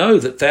Lord, we know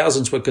that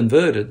thousands were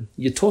converted.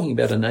 You're talking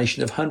about a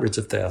nation of hundreds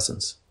of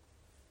thousands.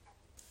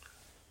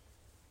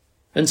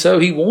 And so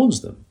he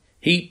warns them.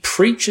 He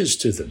preaches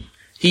to them.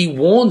 He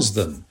warns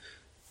them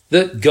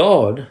that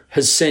God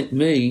has sent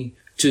me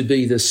to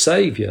be the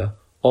saviour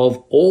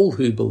of all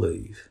who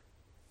believe.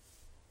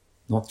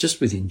 Not just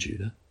within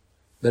Judah,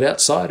 but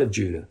outside of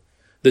Judah.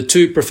 The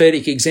two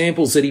prophetic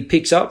examples that he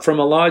picks up from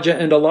Elijah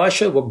and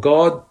Elisha were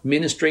God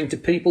ministering to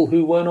people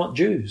who were not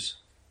Jews,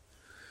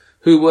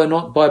 who were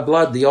not by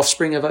blood the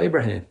offspring of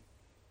Abraham.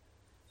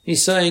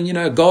 He's saying,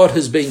 God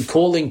has been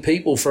calling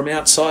people from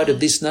outside of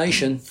this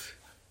nation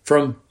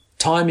from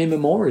time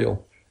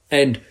immemorial.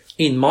 And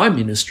in my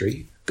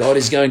ministry, God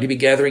is going to be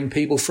gathering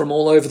people from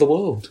all over the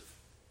world,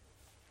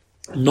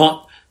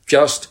 not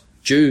just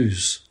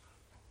Jews.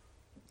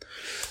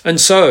 And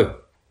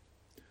so,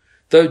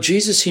 though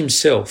Jesus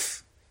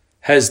himself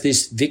has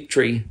this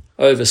victory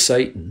over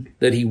Satan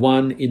that he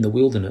won in the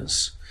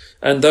wilderness,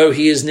 and though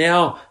he is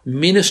now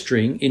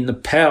ministering in the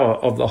power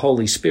of the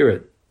Holy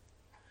Spirit,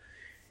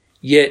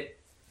 yet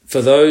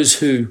for those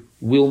who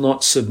will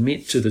not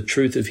submit to the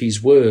truth of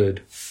his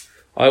word,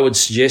 I would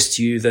suggest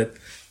to you that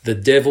the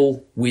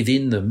devil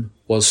within them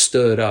was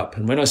stirred up.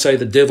 And when I say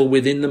the devil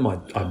within them,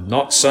 I'm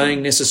not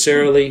saying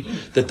necessarily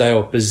that they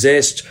are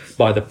possessed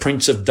by the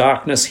prince of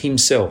darkness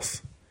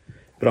himself,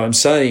 but I'm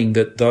saying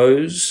that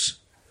those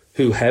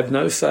who have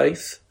no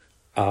faith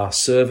are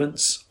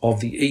servants of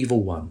the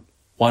evil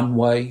one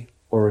way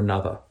or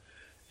another.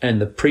 And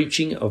the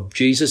preaching of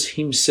Jesus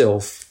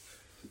himself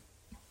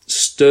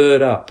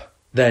stirred up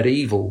that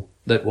evil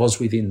that was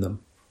within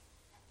them.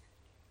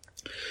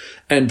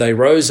 And they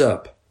rose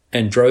up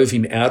and drove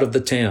him out of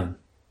the town.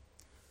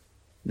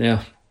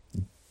 Now,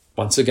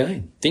 once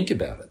again, think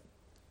about it.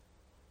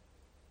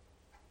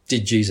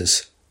 Did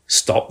Jesus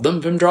stop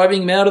them from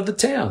driving him out of the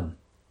town?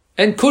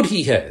 And could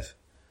he have?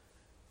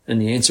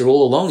 And the answer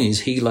all along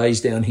is he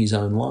lays down his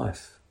own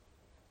life.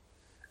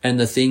 And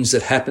the things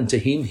that happen to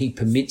him, he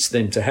permits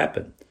them to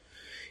happen.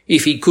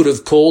 If he could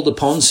have called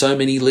upon so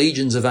many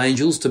legions of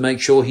angels to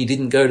make sure he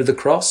didn't go to the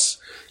cross,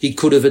 he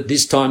could have at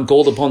this time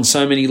called upon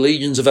so many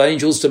legions of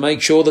angels to make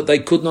sure that they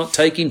could not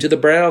take him to the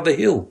brow of the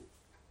hill.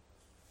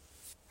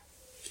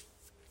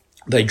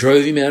 They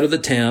drove him out of the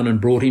town and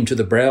brought him to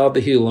the brow of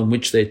the hill on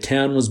which their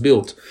town was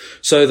built,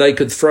 so they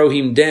could throw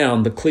him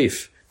down the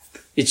cliff.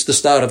 It's the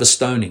start of a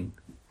stoning,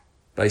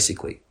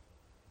 basically.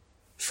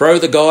 Throw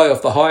the guy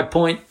off the high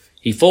point,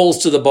 he falls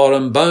to the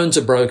bottom, bones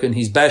are broken,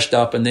 he's bashed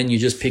up, and then you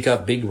just pick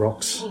up big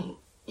rocks.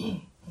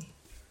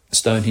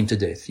 Stone him to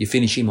death. You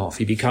finish him off.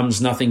 He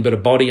becomes nothing but a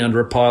body under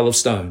a pile of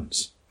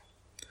stones.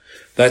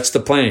 That's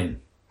the plan.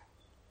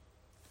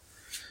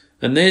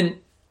 And then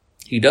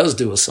he does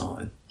do a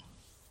sign.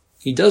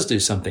 He does do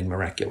something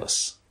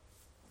miraculous.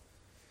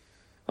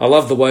 I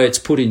love the way it's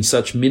put in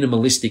such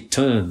minimalistic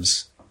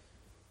terms.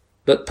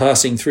 But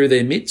passing through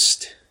their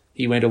midst,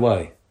 he went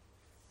away.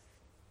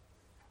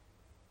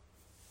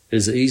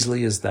 As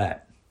easily as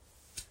that.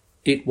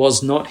 It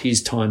was not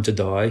his time to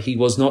die. He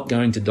was not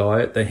going to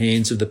die at the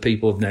hands of the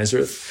people of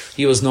Nazareth.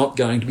 He was not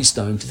going to be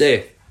stoned to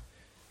death.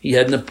 He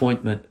had an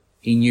appointment.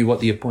 He knew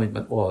what the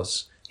appointment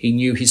was. He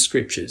knew his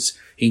scriptures.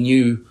 He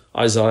knew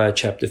Isaiah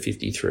chapter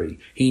 53.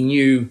 He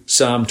knew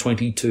Psalm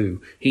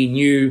 22. He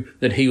knew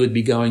that he would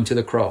be going to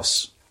the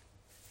cross.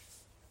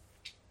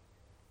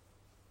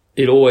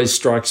 It always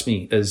strikes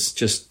me as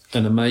just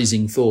an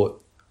amazing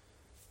thought.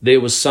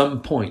 There was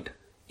some point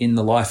in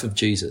the life of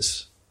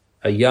Jesus,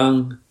 a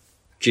young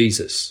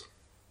Jesus,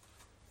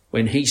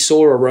 when he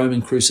saw a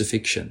Roman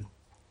crucifixion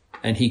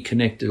and he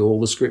connected all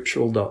the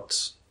scriptural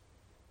dots.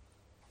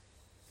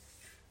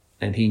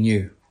 And he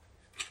knew,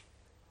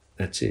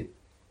 that's it.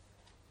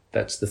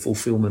 That's the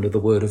fulfillment of the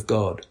word of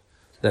God.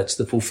 That's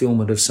the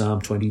fulfillment of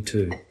Psalm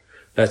 22.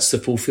 That's the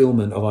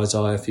fulfillment of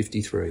Isaiah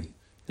 53.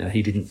 Now,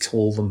 he didn't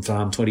call them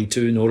Psalm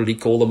 22, nor did he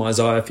call them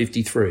Isaiah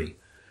 53.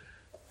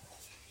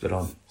 But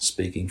I'm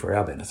speaking for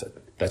our benefit.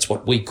 That's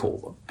what we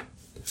call them.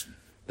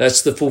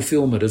 That's the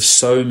fulfillment of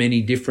so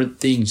many different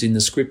things in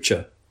the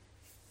scripture.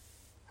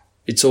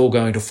 It's all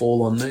going to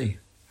fall on me.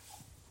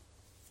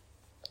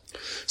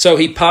 So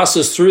he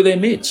passes through their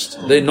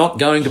midst. They're not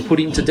going to put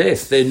him to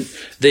death.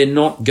 They're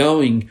not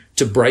going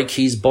to break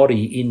his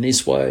body in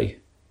this way.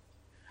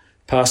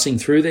 Passing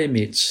through their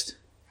midst,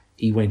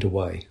 he went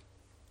away.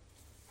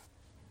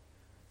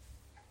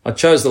 I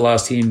chose the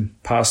last hymn,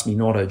 Pass Me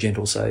Not, O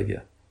Gentle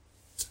Saviour.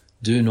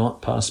 Do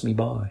not pass me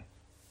by.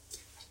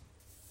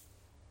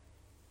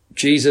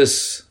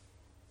 Jesus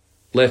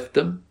left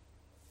them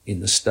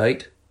in the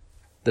state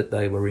that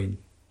they were in.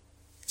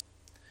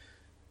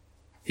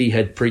 He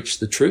had preached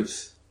the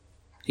truth.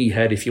 He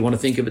had, if you want to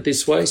think of it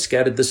this way,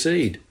 scattered the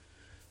seed.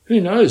 Who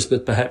knows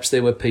but perhaps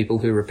there were people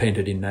who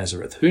repented in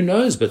Nazareth? Who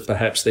knows but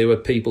perhaps there were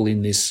people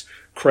in this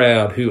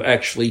crowd who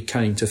actually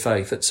came to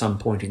faith at some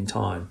point in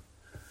time?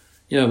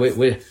 You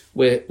know,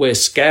 we're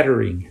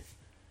scattering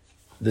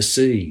the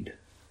seed.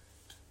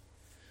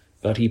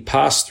 But he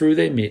passed through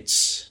their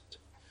midst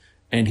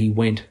and he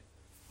went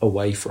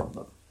away from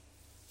them.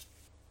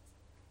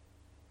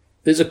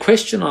 There's a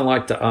question I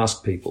like to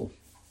ask people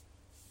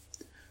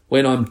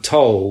when I'm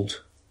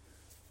told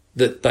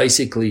that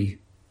basically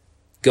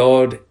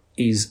God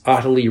is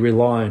utterly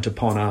reliant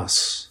upon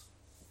us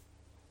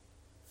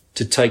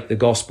to take the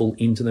gospel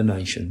into the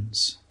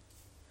nations,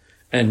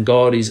 and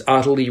God is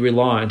utterly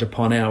reliant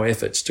upon our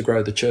efforts to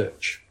grow the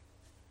church.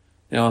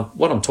 Now,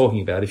 what I'm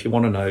talking about, if you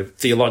want to know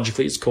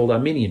theologically, it's called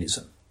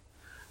Arminianism.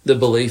 the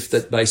belief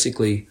that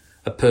basically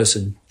a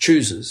person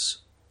chooses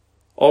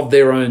of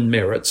their own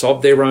merits,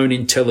 of their own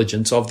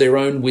intelligence, of their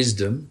own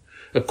wisdom,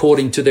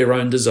 according to their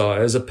own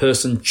desires, a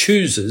person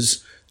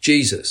chooses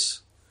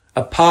Jesus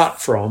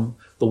apart from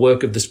the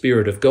work of the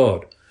Spirit of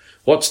God.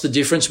 What's the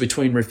difference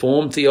between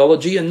Reformed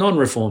theology and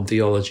non-Reformed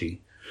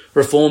theology?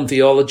 Reformed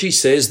theology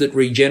says that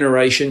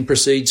regeneration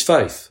precedes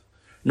faith.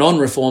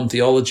 Non-Reformed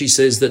theology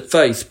says that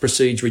faith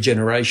precedes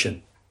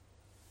regeneration.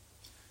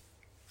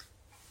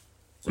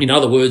 In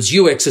other words,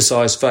 you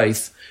exercise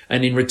faith,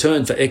 and in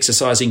return for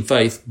exercising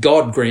faith,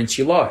 God grants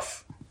you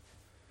life.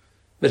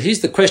 But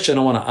here's the question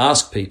I want to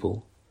ask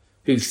people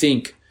who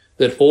think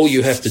that all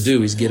you have to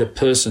do is get a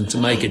person to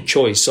make a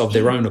choice of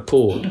their own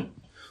accord.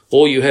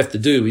 All you have to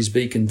do is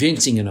be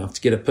convincing enough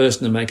to get a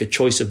person to make a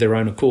choice of their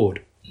own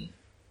accord.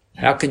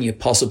 How can you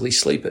possibly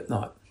sleep at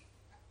night?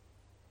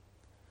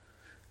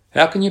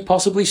 How can you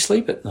possibly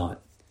sleep at night?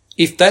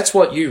 If that's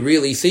what you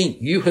really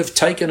think, you have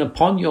taken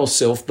upon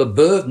yourself the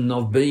burden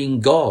of being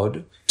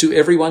God to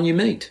everyone you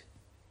meet.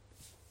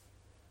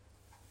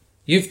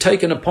 You've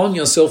taken upon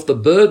yourself the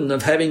burden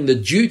of having the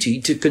duty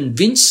to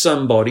convince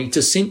somebody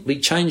to simply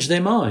change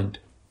their mind.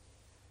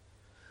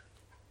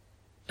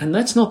 And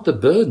that's not the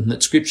burden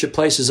that Scripture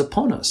places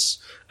upon us.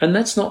 And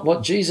that's not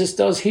what Jesus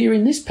does here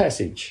in this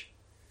passage.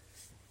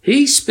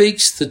 He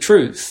speaks the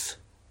truth,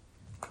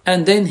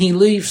 and then he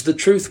leaves the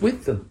truth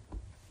with them.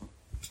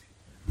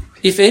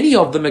 If any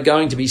of them are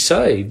going to be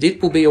saved,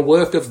 it will be a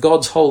work of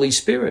God's Holy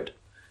Spirit,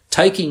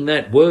 taking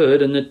that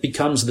word and it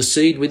becomes the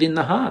seed within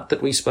the heart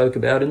that we spoke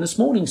about in this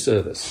morning's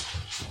service.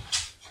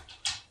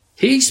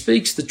 He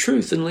speaks the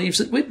truth and leaves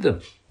it with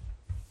them.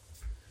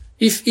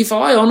 If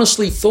I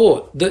honestly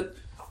thought that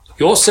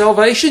your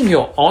salvation,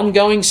 your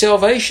ongoing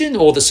salvation,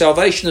 or the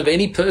salvation of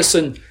any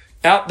person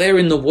out there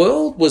in the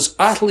world was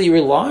utterly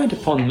reliant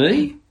upon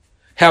me,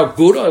 how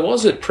good I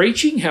was at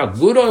preaching, how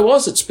good I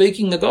was at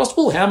speaking the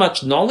gospel, how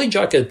much knowledge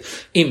I could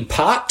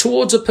impart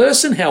towards a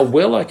person, how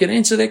well I could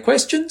answer their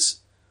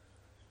questions.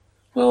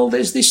 Well,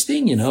 there's this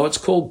thing, it's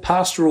called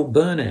pastoral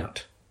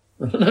burnout.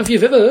 I don't know if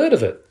you've ever heard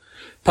of it.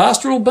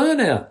 Pastoral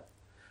burnout.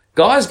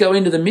 Guys go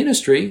into the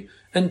ministry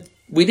and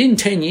within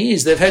 10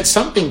 years they've had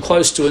something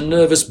close to a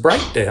nervous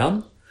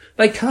breakdown.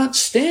 They can't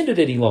stand it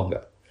any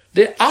longer.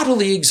 They're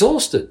utterly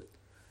exhausted.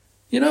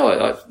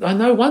 I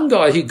know one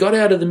guy who got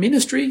out of the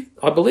ministry.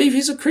 I believe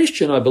he's a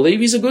Christian. I believe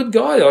he's a good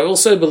guy. I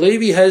also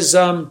believe he has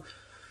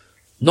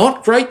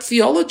not great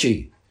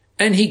theology.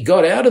 And he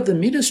got out of the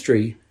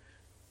ministry.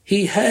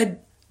 He had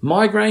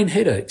migraine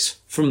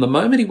headaches from the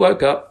moment he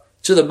woke up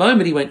to the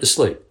moment he went to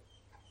sleep.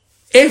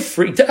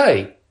 Every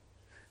day.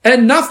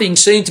 And nothing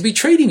seemed to be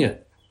treating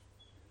it.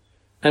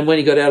 And when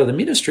he got out of the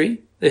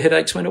ministry, the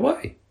headaches went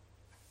away.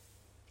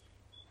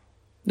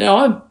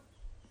 Now,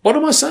 what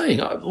am I saying?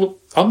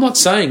 Look, I'm not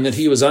saying that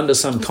he was under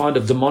some kind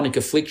of demonic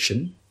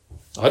affliction.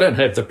 I don't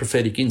have the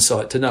prophetic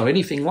insight to know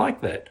anything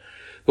like that.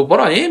 But what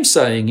I am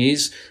saying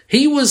is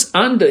he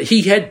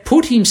had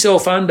put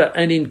himself under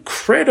an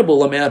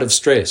incredible amount of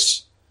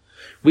stress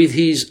with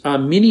his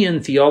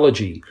Arminian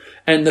theology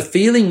and the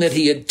feeling that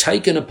he had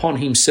taken upon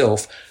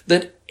himself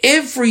that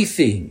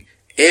everything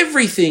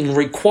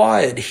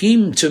required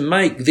him to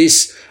make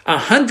this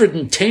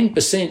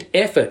 110%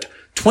 effort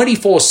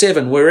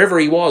 24/7 wherever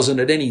he was and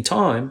at any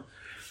time.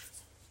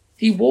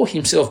 He wore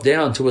himself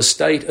down to a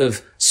state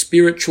of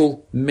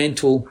spiritual,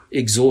 mental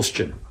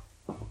exhaustion.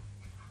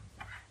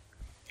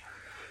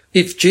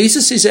 If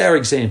Jesus is our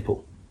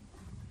example,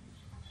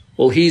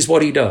 well, here's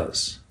what he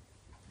does.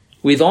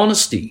 With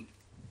honesty,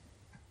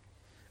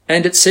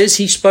 and it says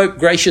he spoke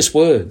gracious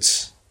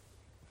words.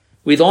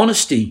 With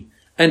honesty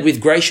and with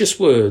gracious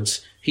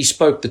words, he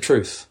spoke the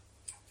truth.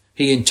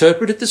 He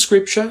interpreted the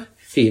Scripture,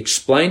 he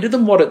explained to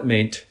them what it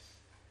meant,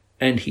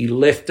 and he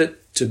left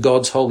it to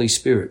God's Holy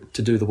Spirit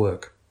to do the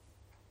work.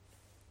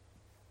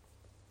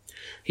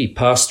 He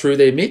passed through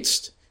their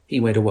midst,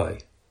 he went away.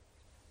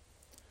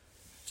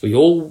 We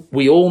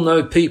all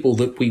know people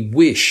that we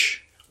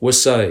wish were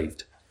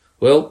saved.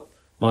 Well,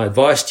 my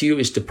advice to you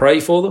is to pray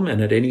for them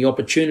and at any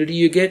opportunity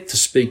you get to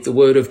speak the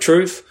word of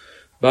truth.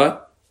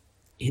 But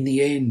in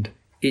the end,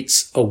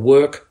 it's a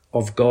work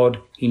of God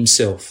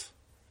himself.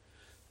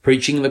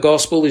 Preaching the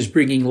gospel is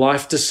bringing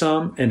life to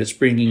some and it's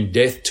bringing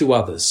death to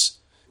others.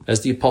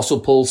 As the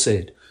Apostle Paul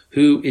said,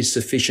 who is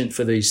sufficient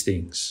for these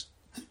things?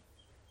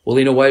 Well,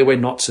 in a way, we're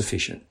not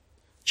sufficient.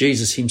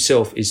 Jesus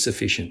himself is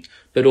sufficient.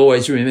 But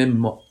always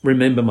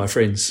remember, my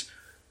friends,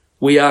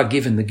 we are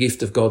given the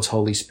gift of God's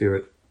Holy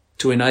Spirit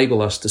to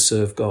enable us to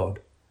serve God.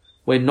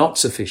 We're not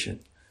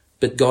sufficient,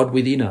 but God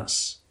within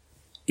us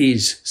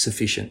is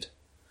sufficient.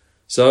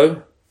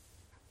 So,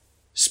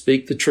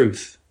 speak the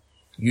truth,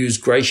 use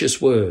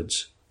gracious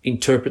words,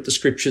 interpret the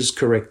Scriptures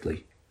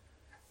correctly.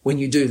 When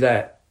you do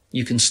that,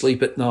 you can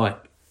sleep at night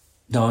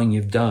knowing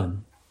you've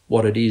done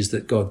what it is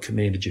that God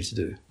commanded you to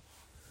do.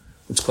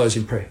 Let's close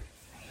in prayer.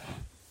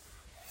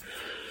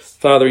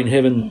 Father in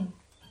heaven,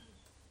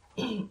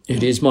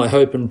 it is my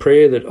hope and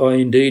prayer that I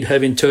indeed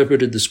have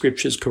interpreted the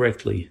Scriptures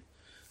correctly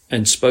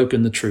and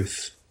spoken the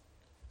truth.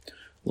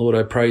 Lord,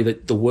 I pray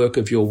that the work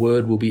of your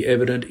word will be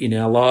evident in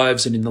our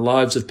lives and in the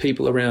lives of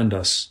people around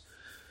us.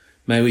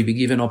 May we be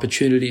given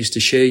opportunities to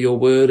share your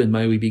word, and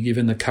may we be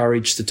given the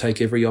courage to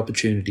take every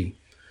opportunity.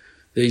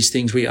 These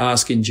things we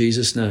ask in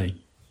Jesus' name.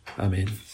 Amen.